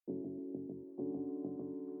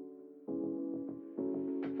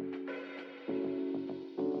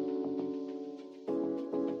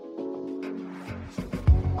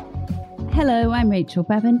Hello, I'm Rachel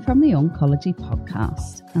Bevan from the Oncology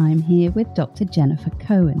Podcast. I'm here with Dr. Jennifer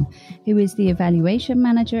Cohen, who is the Evaluation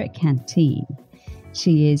Manager at Canteen.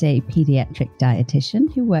 She is a paediatric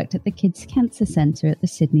dietitian who worked at the Kids Cancer Centre at the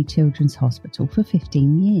Sydney Children's Hospital for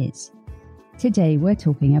 15 years. Today we're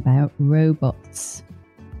talking about robots.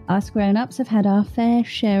 Us grown-ups have had our fair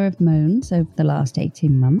share of moans over the last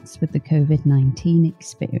 18 months with the COVID-19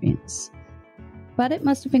 experience. But it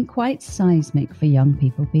must have been quite seismic for young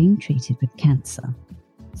people being treated with cancer.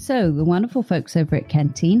 So the wonderful folks over at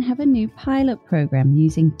Canteen have a new pilot program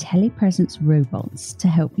using telepresence robots to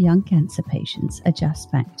help young cancer patients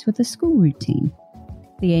adjust back to the school routine.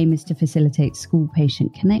 The aim is to facilitate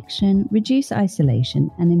school-patient connection, reduce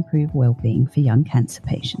isolation, and improve well-being for young cancer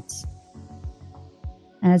patients.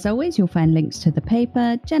 As always, you'll find links to the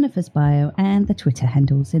paper, Jennifer's bio, and the Twitter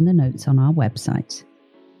handles in the notes on our website.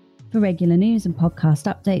 For regular news and podcast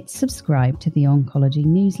updates, subscribe to the Oncology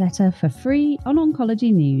newsletter for free on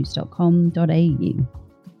oncologynews.com.au.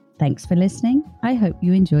 Thanks for listening. I hope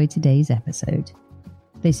you enjoyed today's episode.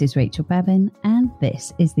 This is Rachel Bevan, and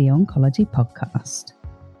this is the Oncology Podcast.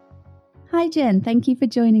 Hi, Jen. Thank you for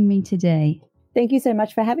joining me today. Thank you so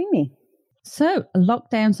much for having me. So,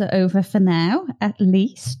 lockdowns are over for now, at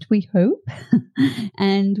least, we hope,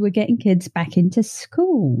 and we're getting kids back into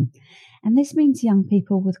school. And this means young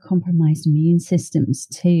people with compromised immune systems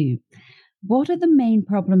too. What are the main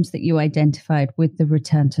problems that you identified with the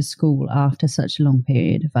return to school after such a long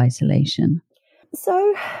period of isolation?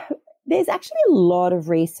 So there's actually a lot of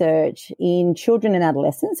research in children and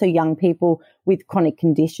adolescents, so young people with chronic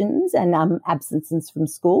conditions and absences from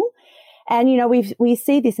school. And, we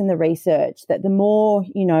see this in the research that the more,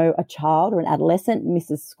 a child or an adolescent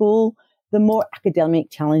misses school, the more academic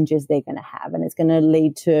challenges they're going to have, and it's going to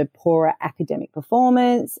lead to poorer academic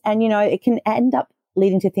performance. And, it can end up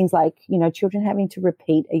leading to things like, children having to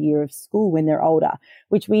repeat a year of school when they're older,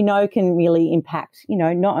 which we know can really impact,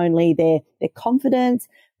 not only their confidence,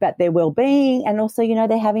 but their well-being. And also,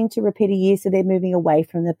 they're having to repeat a year, so they're moving away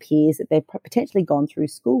from the peers that they've potentially gone through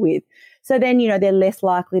school with. So then, they're less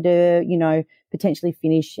likely to, potentially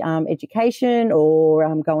finish education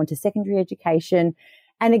or go into secondary education.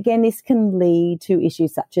 And again, this can lead to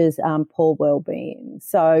issues such as poor well-being.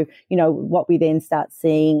 So, what we then start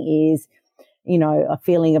seeing is, a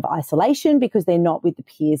feeling of isolation because they're not with the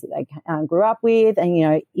peers that they grew up with,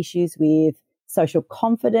 and, issues with social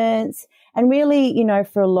confidence. And really,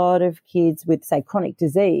 for a lot of kids with, say, chronic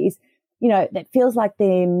disease, that feels like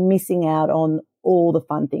they're missing out on all the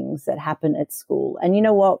fun things that happen at school. And you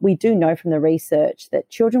know what? We do know from the research that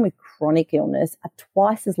children with chronic illness are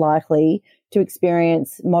twice as likely to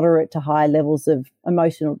experience moderate to high levels of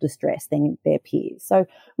emotional distress than their peers. So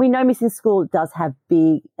we know missing school does have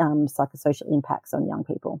big psychosocial impacts on young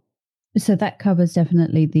people. So that covers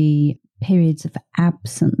definitely the periods of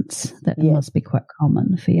absence that must be quite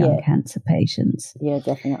common for young cancer patients. Yeah,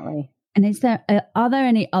 definitely. And are there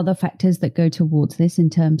any other factors that go towards this in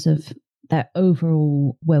terms of their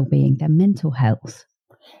overall well-being, their mental health?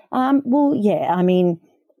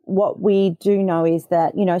 What we do know is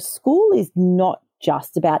that, school is not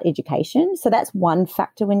just about education. So that's one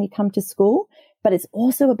factor when you come to school, but it's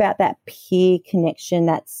also about that peer connection,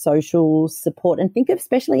 that social support. And think of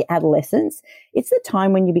especially adolescents. It's the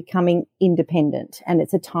time when you're becoming independent, and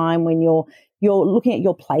it's a time when you're looking at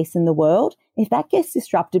your place in the world. If that gets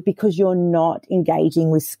disrupted because you're not engaging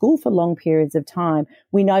with school for long periods of time,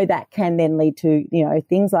 we know that can then lead to,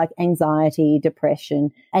 things like anxiety,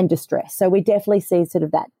 depression, and distress. So we definitely see sort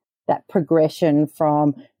of that progression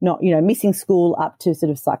from not, missing school up to sort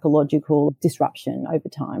of psychological disruption over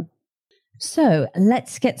time. So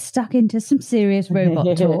let's get stuck into some serious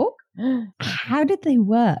robot talk. How did they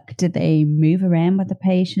work? Did they move around with the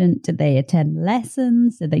patient? Did they attend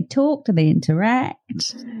lessons? Did they talk? Did they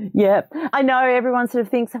interact? Yeah, I know everyone sort of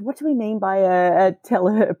thinks, what do we mean by a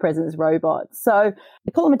telepresence robot? So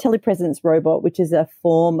they call them a telepresence robot, which is a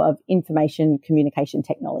form of information communication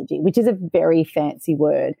technology, which is a very fancy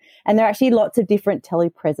word. And there are actually lots of different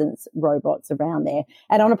telepresence robots around there.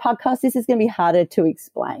 And on a podcast, this is going to be harder to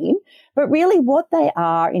explain. But really what they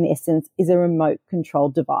are, in essence, is a remote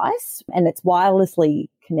controlled device, and it's wirelessly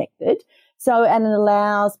connected. And it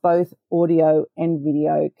allows both audio and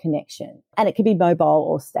video connection, and it can be mobile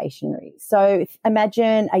or stationary. So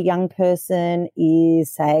imagine a young person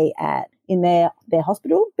is, say, in their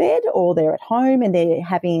hospital bed, or they're at home and they're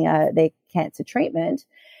having their cancer treatment,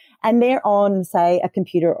 and they're on, say, a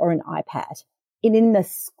computer or an iPad. And in the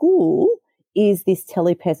school is this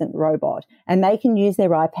telepresent robot, and they can use their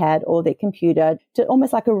iPad or their computer to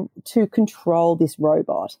almost to control this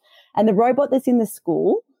robot. And the robot that's in the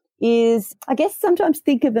school is, I guess sometimes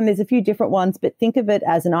think of them, there's a few different ones, but think of it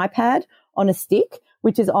as an iPad on a stick,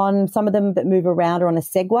 which is on some of them that move around or on a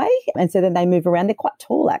Segway. And so then they move around. They're quite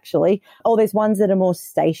tall, actually. Or there's ones that are more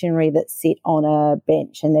stationary that sit on a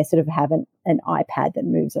bench and they sort of have an iPad that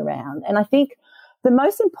moves around. And I think the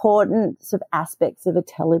most important sort of aspects of a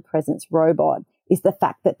telepresence robot is the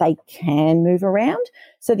fact that they can move around.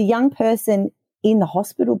 So the young person in the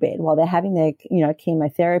hospital bed while they're having their,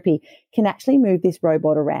 chemotherapy can actually move this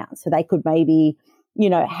robot around. So they could maybe,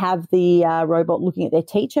 have the robot looking at their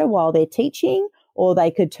teacher while they're teaching, or they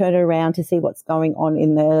could turn it around to see what's going on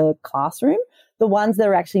in the classroom. The ones that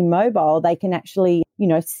are actually mobile, they can actually,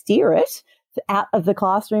 steer it out of the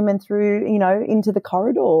classroom and through, into the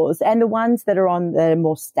corridors. And the ones that are on the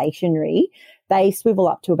more stationary, they swivel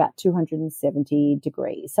up to about 270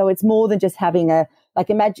 degrees. So it's more than just having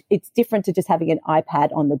imagine it's different to just having an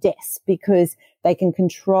iPad on the desk, because they can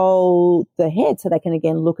control the head. So they can,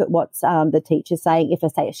 again, look at what's the teacher saying. If,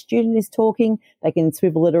 a student is talking, they can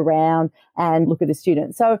swivel it around and look at a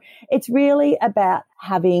student. So it's really about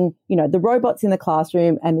having, the robots in the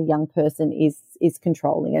classroom and the young person is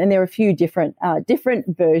controlling it. And there are a few different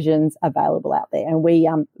versions available out there. And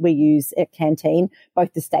we use at Canteen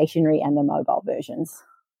both the stationary and the mobile versions.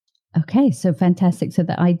 Okay, so fantastic. So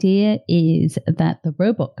the idea is that the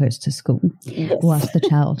robot goes to school whilst the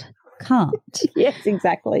child can't. Yes,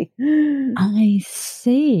 exactly. I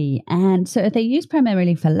see. And so are they used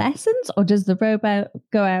primarily for lessons, or does the robot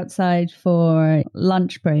go outside for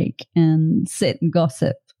lunch break and sit and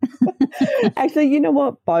gossip? Actually, you know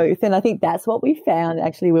what? Both. And I think that's what we found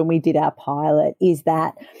actually when we did our pilot is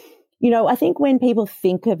that, I think when people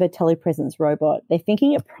think of a telepresence robot, they're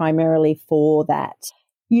thinking it primarily for that,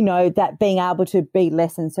 that being able to be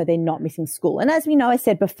lessons so they're not missing school. And as we know, I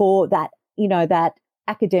said before that, that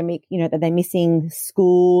academic, that they're missing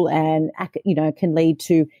school and, can lead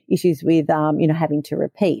to issues with, having to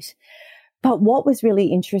repeat. But what was really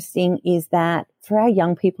interesting is that for our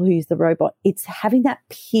young people who use the robot, it's having that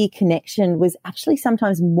peer connection was actually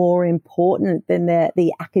sometimes more important than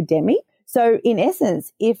the academic. So in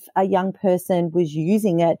essence, if a young person was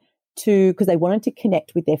using it because they wanted to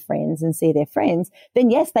connect with their friends and see their friends, then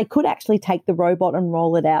yes, they could actually take the robot and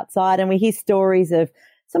roll it outside. And we hear stories of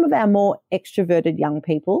some of our more extroverted young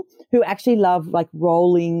people who actually love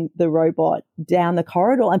rolling the robot down the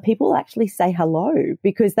corridor, and people actually say hello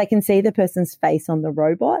because they can see the person's face on the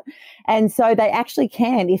robot. And so they actually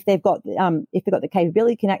can, if they've got the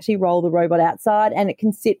capability, can actually roll the robot outside, and it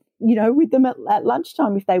can sit, with them at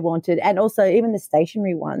lunchtime if they wanted. And also even the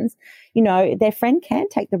stationary ones, their friend can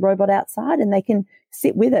take the robot outside and they can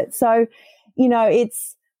sit with it. So,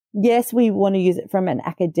 yes, we want to use it from an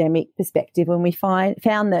academic perspective when we found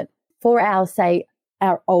that for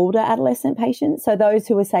our older adolescent patients, so those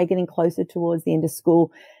who are, getting closer towards the end of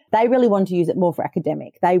school, they really wanted to use it more for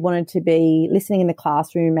academic. They wanted to be listening in the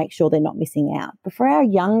classroom, make sure they're not missing out. But for our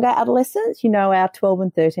younger adolescents, our 12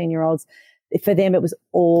 and 13-year-olds, for them, it was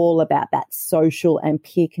all about that social and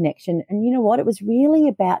peer connection. And you know what? It was really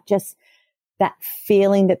about just that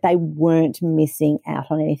feeling that they weren't missing out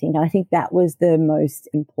on anything. And I think that was the most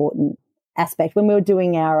important aspect. When we were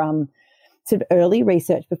doing our sort of early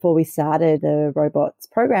research before we started the robots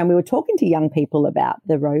program, we were talking to young people about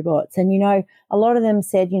the robots. And, a lot of them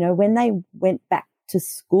said, when they went back to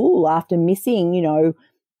school after missing,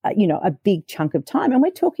 a big chunk of time, and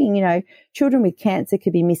we're talking, children with cancer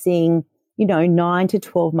could be missing 9 to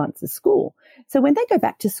 12 months of school. So when they go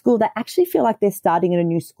back to school, they actually feel like they're starting at a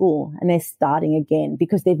new school and they're starting again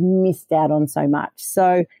because they've missed out on so much.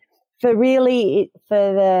 So for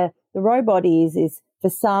the robot is for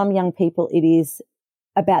some young people, it is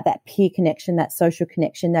about that peer connection, that social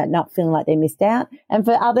connection, that not feeling like they missed out. And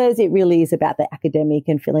for others, it really is about the academic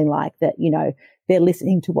and feeling like that, they're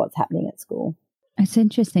listening to what's happening at school. It's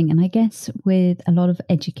interesting. And I guess with a lot of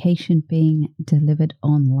education being delivered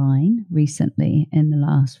online recently in the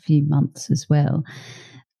last few months as well,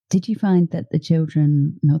 did you find that the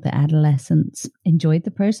children, the adolescents enjoyed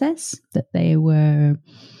the process, that they were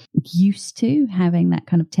used to having that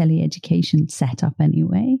kind of tele-education set up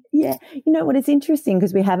anyway? Yeah. What is interesting,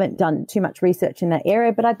 because we haven't done too much research in that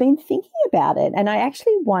area, but I've been thinking about it. And I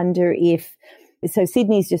actually wonder if, so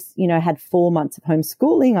Sydney's just, had 4 months of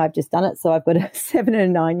homeschooling. I've just done it. So I've got a 7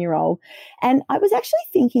 and a 9-year-old. And I was actually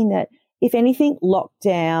thinking that if anything,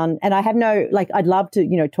 lockdown, and I have I'd love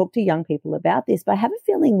to, talk to young people about this, but I have a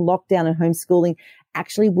feeling lockdown and homeschooling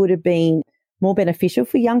actually would have been more beneficial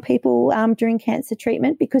for young people during cancer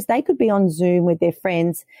treatment, because they could be on Zoom with their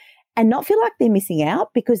friends and not feel like they're missing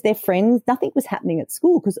out because their friends, nothing was happening at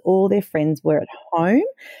school because all their friends were at home.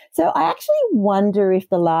 So I actually wonder if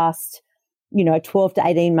the last 12 to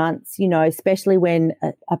 18 months, especially when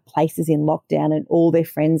a place is in lockdown and all their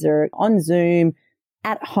friends are on Zoom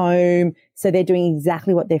at home. So they're doing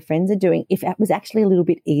exactly what their friends are doing. If it was actually a little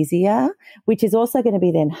bit easier, which is also going to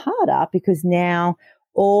be then harder because now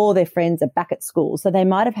all their friends are back at school. So they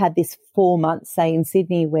might have had this 4 months, say in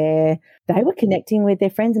Sydney, where they were connecting with their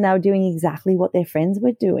friends and they were doing exactly what their friends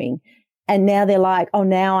were doing. And now they're like, oh,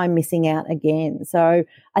 now I'm missing out again. So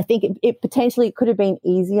I think it potentially could have been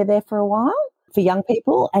easier there for a while for young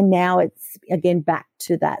people. And now it's again back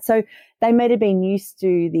to that. So they may have been used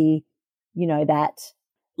to that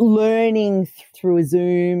learning through a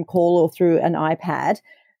Zoom call or through an iPad,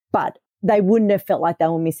 but they wouldn't have felt like they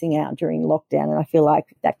were missing out during lockdown. And I feel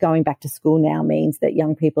like that going back to school now means that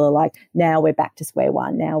young people are like, now we're back to square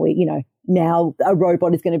one. Now now a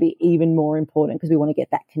robot is going to be even more important because we want to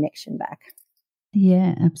get that connection back.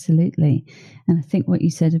 Yeah, absolutely. And I think what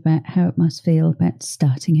you said about how it must feel about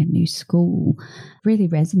starting a new school really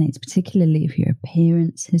resonates, particularly if your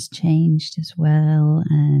appearance has changed as well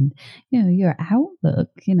and, your outlook,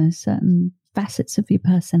 certain facets of your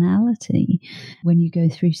personality when you go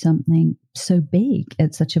through something so big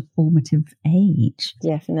at such a formative age.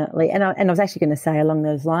 Definitely. And I was actually going to say along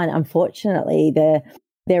those lines, unfortunately,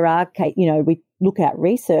 there are, we look at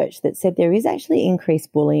research that said there is actually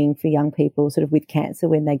increased bullying for young people sort of with cancer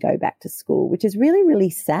when they go back to school, which is really, really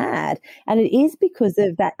sad. And it is because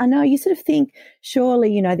of that. I know you sort of think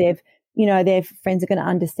surely, their friends are going to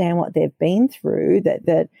understand what they've been through, that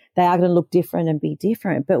they are going to look different and be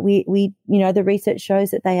different. But we the research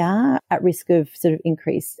shows that they are at risk of sort of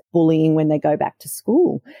increased bullying when they go back to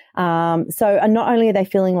school. So not only are they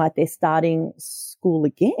feeling like they're starting school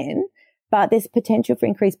again, but there's potential for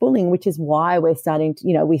increased bullying, which is why we're starting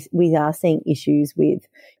to, we are seeing issues with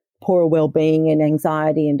poorer well-being and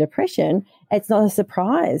anxiety and depression. It's not a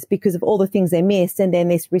surprise because of all the things they missed and then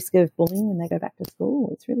this risk of bullying when they go back to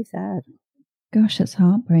school. It's really sad. Gosh, that's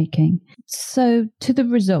heartbreaking. So to the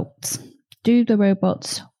results, do the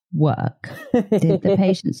robots work? Did the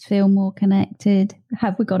patients feel more connected?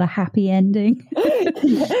 Have we got a happy ending?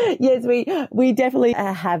 Yes, we definitely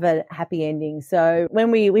have a happy ending. So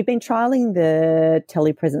when we've been trialing the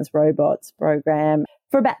telepresence robots program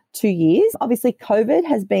for about 2 years. Obviously, COVID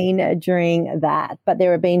has been during that, but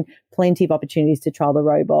there have been plenty of opportunities to trial the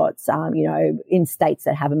robots, in states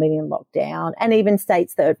that haven't been in lockdown and even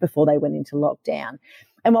states that before they went into lockdown.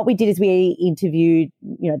 And what we did is we interviewed,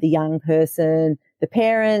 the young person, the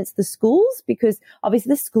parents, the schools, because obviously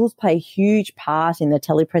the schools play a huge part in the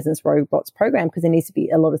telepresence robots program because there needs to be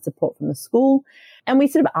a lot of support from the school. And we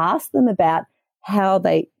sort of asked them about how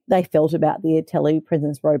they felt about the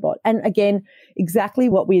telepresence robot. And again, exactly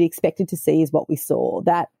what we'd expected to see is what we saw,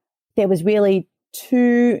 that there was really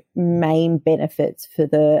two main benefits for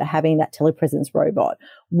having that telepresence robot.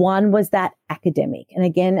 One was that academic. And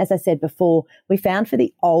again, as I said before, we found for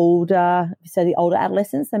the older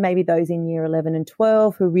adolescents, so maybe those in year 11 and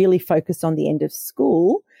 12 who really focused on the end of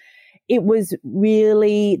school, it was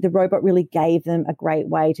really, the robot really gave them a great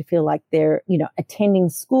way to feel like they're, attending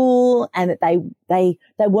school and that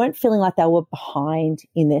they weren't feeling like they were behind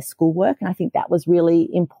in their schoolwork. And I think that was really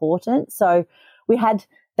important. So we had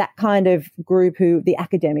that kind of group who the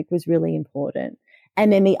academic was really important.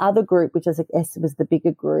 And then the other group, which I guess was the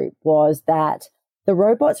bigger group, was that the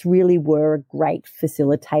robots really were a great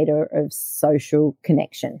facilitator of social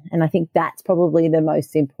connection. And I think that's probably the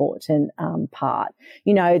most important part.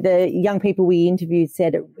 The young people we interviewed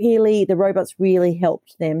said the robots really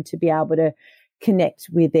helped them to be able to connect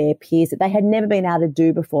with their peers that they had never been able to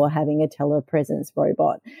do before having a telepresence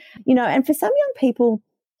robot. And for some young people,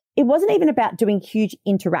 it wasn't even about doing huge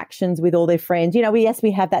interactions with all their friends.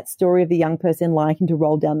 We have that story of the young person liking to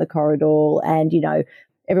roll down the corridor and,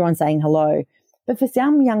 everyone saying hello. But for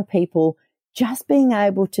some young people, just being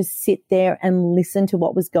able to sit there and listen to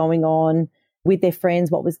what was going on with their friends,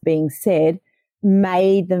 what was being said,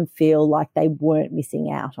 made them feel like they weren't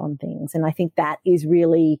missing out on things. And I think that is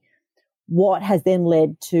really what has then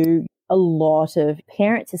led to a lot of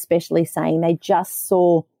parents, especially saying they just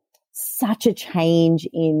saw such a change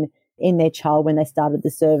in their child when they started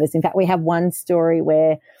the service. In fact, we have one story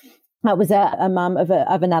where it was a mum of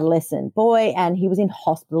an adolescent boy, and he was in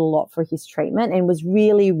hospital a lot for his treatment and was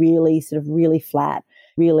really, really sort of really flat,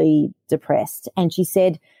 really depressed. And she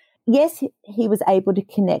said, yes, he was able to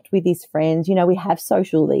connect with his friends. We have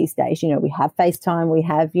social these days. We have FaceTime, we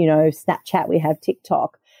have, Snapchat, we have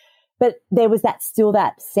TikTok. But there was still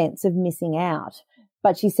that sense of missing out.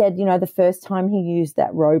 But she said, the first time he used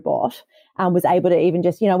that robot, was able to even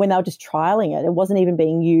just, when they were just trialing it, it wasn't even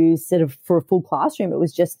being used sort of for a full classroom. It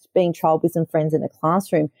was just being trialed with some friends in a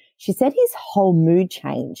classroom. She said his whole mood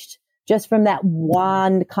changed just from that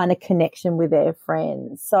one kind of connection with their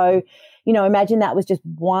friends. So, imagine that was just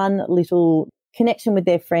one little connection with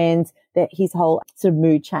their friends, that his whole sort of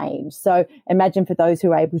mood changed. So imagine for those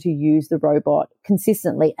who are able to use the robot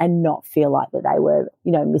consistently and not feel like that they were,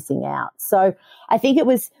 missing out. So I think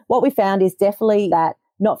what we found is definitely that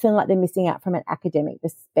not feeling like they're missing out from an academic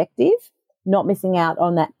perspective, not missing out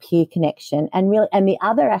on that peer connection. And the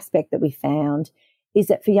other aspect that we found is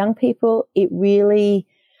that for young people, it really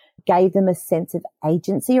gave them a sense of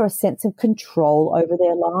agency or a sense of control over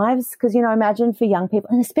their lives. Because, imagine for young people,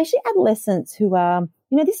 and especially adolescents who are,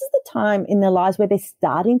 this is the time in their lives where they're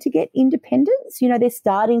starting to get independence. They're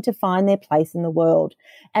starting to find their place in the world.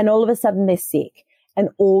 And all of a sudden they're sick and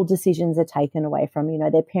all decisions are taken away from,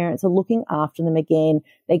 their parents are looking after them again.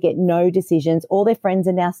 They get no decisions. All their friends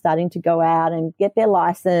are now starting to go out and get their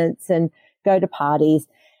license and go to parties.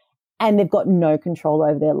 And they've got no control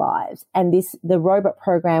over their lives. And the robot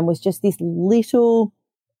program was just this little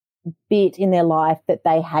bit in their life that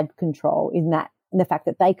they had control in the fact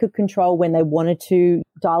that they could control when they wanted to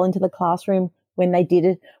dial into the classroom, when they did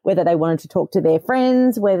it, whether they wanted to talk to their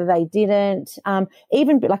friends, whether they didn't.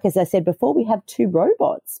 Even like, as I said before, we have 2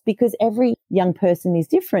 robots because every young person is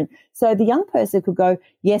different. So the young person could go,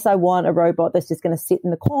 yes, I want a robot that's just going to sit in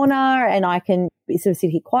the corner and I can sort of sit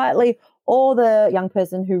here quietly. Or the young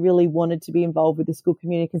person who really wanted to be involved with the school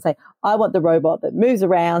community can say, I want the robot that moves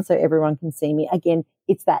around so everyone can see me. Again,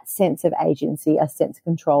 it's that sense of agency, a sense of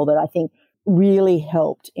control that I think really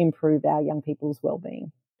helped improve our young people's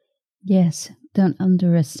well-being. Yes, don't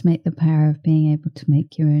underestimate the power of being able to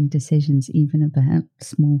make your own decisions, even about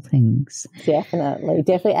small things. Definitely.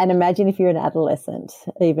 And imagine if you're an adolescent,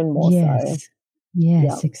 even more so.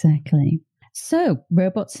 Yes, exactly. So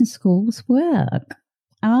robots in schools work.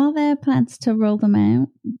 Are there plans to roll them out,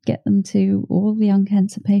 get them to all the young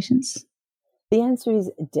cancer patients? The answer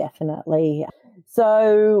is definitely.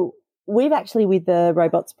 So we've actually, with the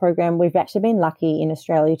robots program, we've actually been lucky in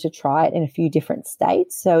Australia to try it in a few different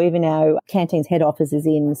states. So even our Canteen's head office is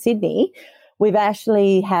in Sydney. We've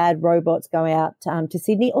actually had robots go out to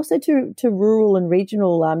Sydney, also to rural and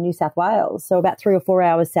regional New South Wales. So about 3 or 4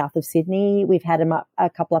 hours south of Sydney. We've had them a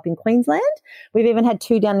couple up in Queensland. We've even had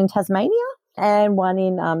 2 down in Tasmania and 1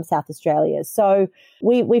 in South Australia. So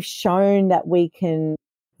we've shown that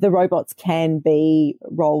the robots can be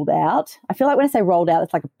rolled out. I feel like when I say rolled out,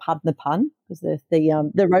 it's like a pardon the pun, because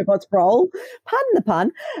the robots roll. Pardon the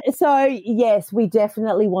pun. So yes, we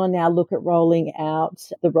definitely want to now look at rolling out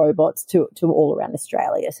the robots to all around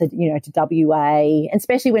Australia. So, to WA, and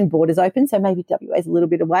especially when borders open. So maybe WA is a little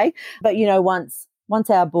bit away, but once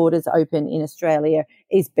our borders open in Australia,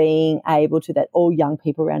 is being able to that all young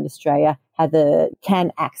people around Australia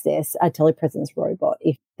can access a telepresence robot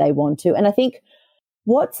if they want to. And I think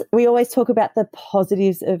we always talk about the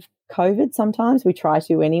positives of COVID, sometimes we try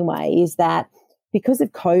to anyway, is that because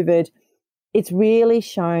of COVID, it's really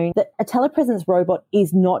shown that a telepresence robot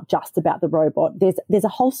is not just about the robot. There's a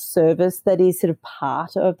whole service that is sort of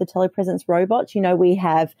part of the telepresence robots. We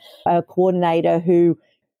have a coordinator who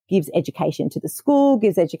gives education to the school,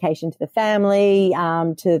 gives education to the family,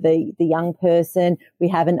 to the young person. We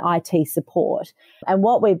have an IT support. And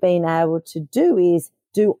what we've been able to do is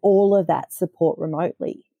do all of that support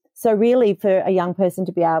remotely. So really, for a young person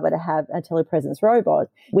to be able to have a telepresence robot,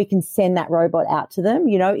 we can send that robot out to them,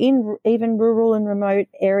 in even rural and remote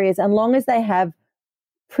areas, as long as they have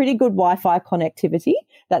pretty good Wi-Fi connectivity.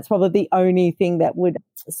 That's probably the only thing that would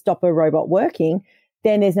stop a robot working.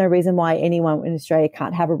 Then there's no reason why anyone in Australia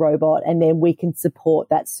can't have a robot, and then we can support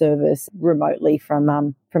that service remotely from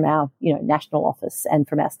our national office and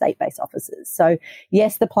from our state-based offices. So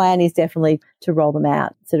yes, the plan is definitely to roll them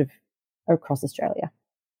out sort of across Australia.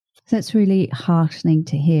 That's really heartening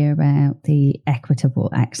to hear about the equitable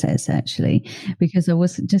access, actually, because I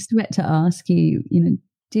was just about to ask you,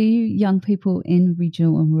 do young people in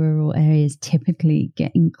regional and rural areas typically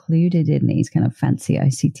get included in these kind of fancy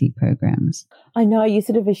ICT programs? I know you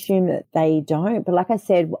sort of assume that they don't, but like I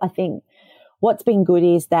said, I think what's been good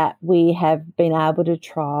is that we have been able to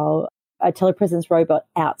trial a telepresence robot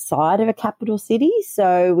outside of a capital city.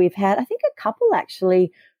 So we've had, I think, a couple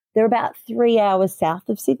actually. They're about 3 hours south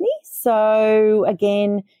of Sydney. So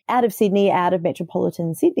again, out of Sydney, out of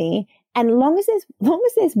metropolitan Sydney. And long as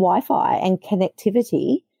there's Wi-Fi and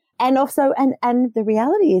connectivity, and also and the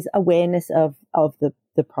reality is awareness of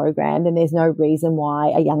the program, then there's no reason why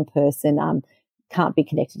a young person can't be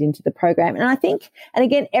connected into the program. And I think, and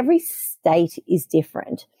again, every state is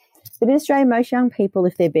different. But in Australia, most young people,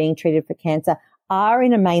 if they're being treated for cancer, are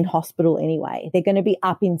in a main hospital anyway. They're going to be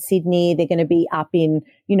up in Sydney. They're going to be up in,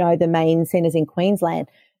 the main centres in Queensland.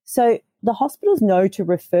 So the hospitals know to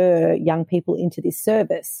refer young people into this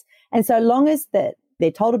service. And so long as that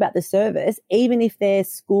they're told about the service, even if their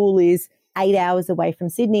school is 8 hours away from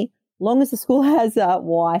Sydney, long as the school has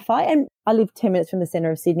Wi-Fi, and I live 10 minutes from the centre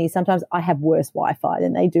of Sydney, sometimes I have worse Wi-Fi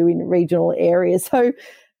than they do in regional areas. So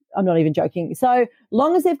I'm not even joking. So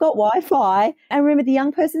long as they've got Wi-Fi, and remember the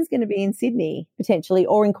young person's going to be in Sydney potentially,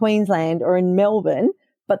 or in Queensland or in Melbourne,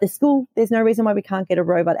 but the school, there's no reason why we can't get a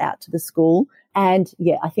robot out to the school. And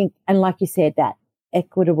yeah, I think, and like you said, that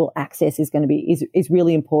equitable access is going to be, is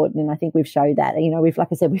really important. And I think we've showed that, like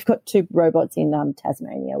I said, we've got 2 robots in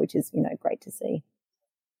Tasmania, which is, great to see.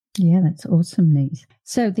 Yeah, that's awesome news.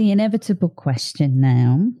 So the inevitable question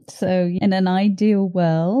now. So in an ideal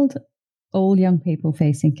world, all young people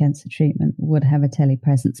facing cancer treatment would have a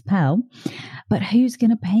telepresence PAL, but who's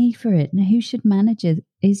going to pay for it and who should manage it?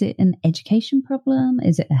 Is it an education problem?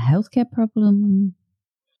 Is it a healthcare problem?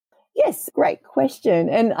 Yes, great question.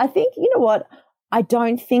 And I think, you know what, I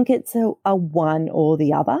don't think it's a one or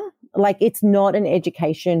the other. Like, it's not an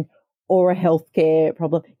education or a healthcare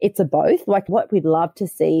problem. It's a both. Like, what we'd love to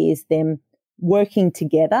see is them working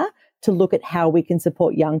together to look at how we can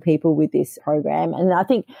support young people with this program. And I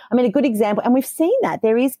think, a good example, and we've seen that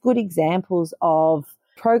there is good examples of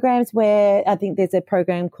programs where I think there's a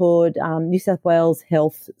program called New South Wales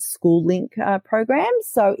Health School Link program.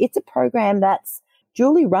 So it's a program that's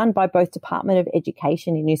duly run by both Department of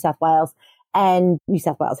Education in New South Wales and New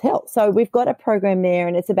South Wales Health. So we've got a program there,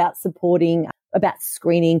 and it's about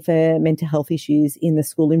screening for mental health issues in the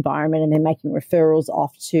school environment, and then making referrals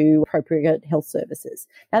off to appropriate health services.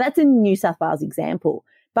 Now, that's a New South Wales example,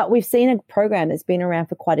 but we've seen a program that's been around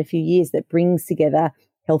for quite a few years that brings together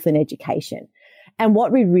health and education. And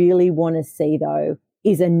what we really want to see, though,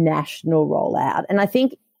 is a national rollout. And I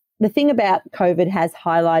think the thing about COVID has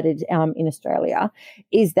highlighted in Australia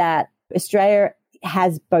is that Australia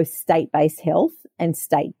has both state-based health and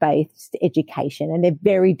state-based education, and they're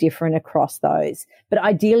very different across those. But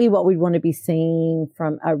ideally, what we want to be seeing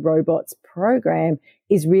from a robots program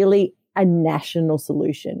is really a national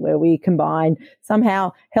solution where we combine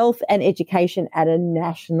somehow health and education at a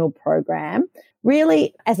national program,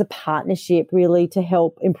 really as a partnership, really to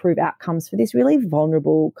help improve outcomes for this really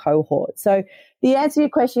vulnerable cohort. So the answer to your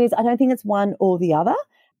question is, I don't think it's one or the other.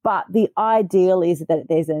 But the ideal is that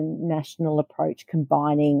there's a national approach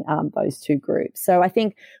combining those 2 groups. So I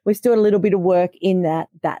think we've still got a little bit of work in that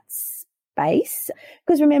space.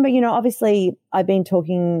 Because remember, obviously I've been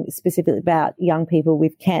talking specifically about young people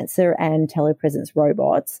with cancer and telepresence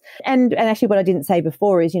robots. And actually what I didn't say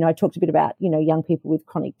before is, I talked a bit about, young people with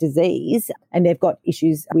chronic disease, and they've got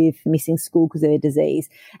issues with missing school because of their disease.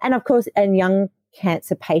 And of course, and young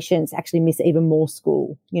cancer patients actually miss even more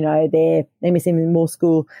school. They miss even more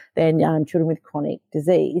school than children with chronic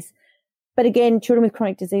disease. But again, children with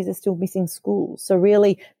chronic disease are still missing school. So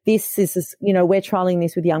really, this is, we're trialing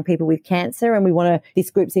this with young people with cancer, and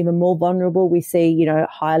this group's even more vulnerable. We see,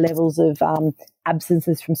 higher levels of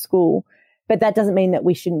absences from school. But that doesn't mean that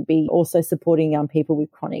we shouldn't be also supporting young people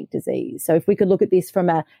with chronic disease. So if we could look at this from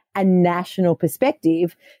a national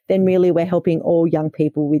perspective, then really we're helping all young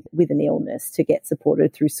people with an illness to get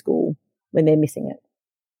supported through school when they're missing it.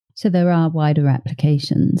 So there are wider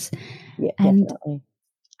applications. Yeah, definitely.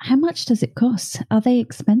 How much does it cost? Are they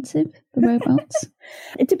expensive, the robots?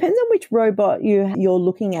 It depends on which robot you're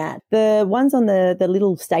looking at. The ones on the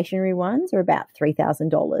little stationary ones are about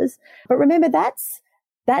 $3,000. But remember, that's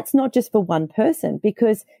not just for one person,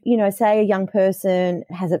 because, say a young person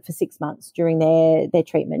has it for 6 months during their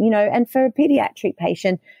treatment, and for a pediatric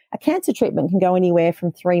patient, a cancer treatment can go anywhere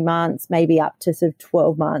from 3 months, maybe up to sort of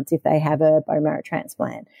 12 months if they have a bone marrow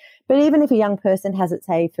transplant. But even if a young person has it,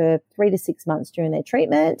 say, for 3 to 6 months during their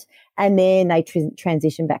treatment, and then they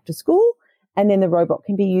transition back to school, and then the robot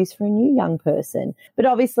can be used for a new young person. But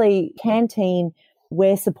obviously, Canteen,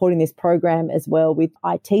 we're supporting this program as well with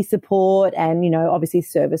IT support and, obviously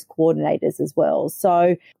service coordinators as well.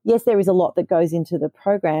 So yes, there is a lot that goes into the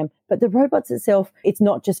program, but the robots itself, it's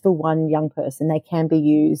not just for one young person. They can be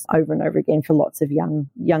used over and over again for lots of young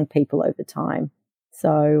people over time.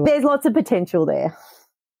 So there's lots of potential there.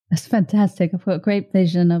 That's fantastic. I've got a great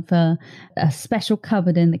vision of a special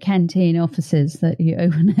cupboard in the Canteen offices that you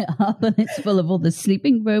open it up and it's full of all the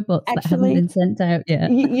sleeping robots that haven't been sent out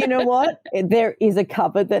yet. You know what? There is a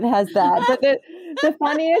cupboard that has that. But the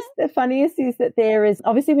funniest is that there is,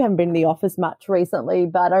 obviously we haven't been in the office much recently,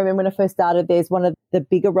 but I remember when I first started, there's one of the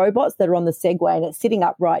bigger robots that are on the Segway, and it's sitting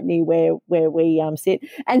up right near where we sit.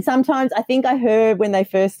 And sometimes I think I heard when they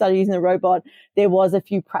first started using the robot, there was a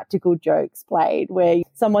few practical jokes played where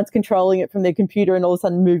someone's controlling it from their computer and all of a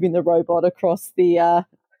sudden moving the robot across the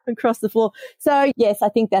across the floor. So yes, I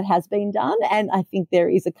think that has been done, and I think there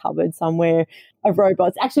is a cupboard somewhere of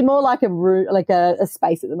robots. Actually, more like a room, like a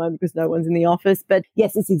space at the moment because no one's in the office. But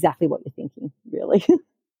yes, it's exactly what you're thinking, really.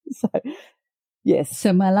 So yes.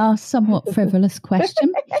 So my last somewhat frivolous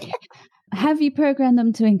question. Have you programmed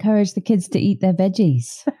them to encourage the kids to eat their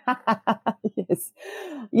veggies? Yes.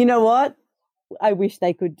 You know what? I wish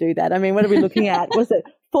they could do that. I mean, what are we looking at? Was it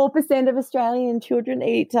 4% of Australian children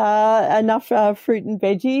eat enough fruit and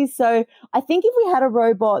veggies? So I think if we had a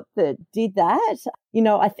robot that did that, you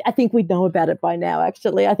know, I think we'd know about it by now,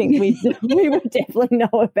 actually. I think we would definitely know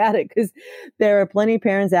about it because there are plenty of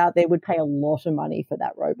parents out there would pay a lot of money for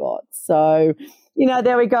that robot. So, you know,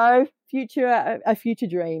 there we go. Future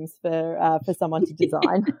dreams for someone to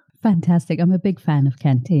design. Fantastic. I'm a big fan of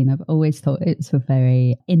Canteen. I've always thought it's a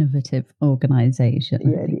very innovative organisation.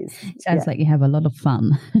 Yeah, it is. It sounds like you have a lot of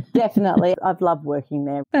fun. Definitely. I've loved working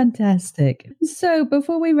there. Fantastic. So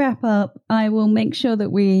before we wrap up, I will make sure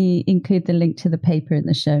that we include the link to the paper in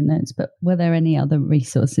the show notes, but were there any other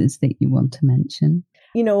resources that you want to mention?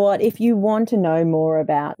 You know what? If you want to know more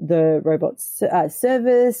about the robots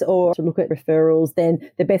service or to look at referrals, then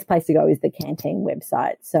the best place to go is the Canteen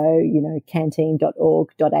website. So, you know,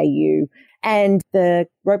 canteen.org.au. And the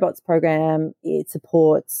robots program,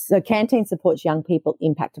 Canteen supports young people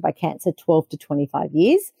impacted by cancer 12 to 25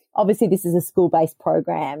 years. Obviously, this is a school-based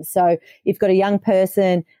program. So if you've got a young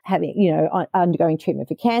person undergoing treatment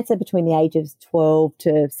for cancer between the ages of 12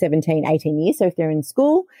 to 17, 18 years. So if they're in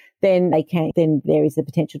school, then there is the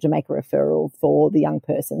potential to make a referral for the young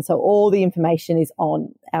person. So all the information is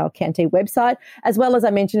on our Canteen website, as well as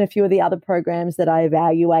I mentioned a few of the other programs that I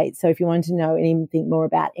evaluate. So if you want to know anything more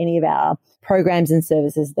about any of our programs and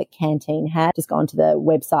services that Canteen has, just go onto the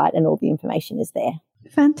website and all the information is there.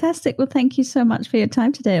 Fantastic. Well, thank you so much for your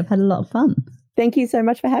time today. I've had a lot of fun. Thank you so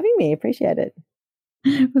much for having me. Appreciate it.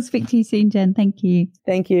 We'll speak to you soon, Jen. Thank you.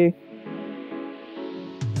 Thank you.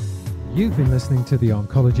 You've been listening to the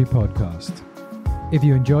Oncology Podcast. If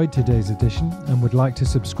you enjoyed today's edition and would like to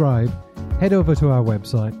subscribe, head over to our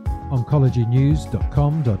website,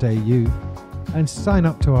 oncologynews.com.au, and sign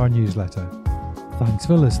up to our newsletter. Thanks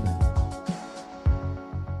for listening.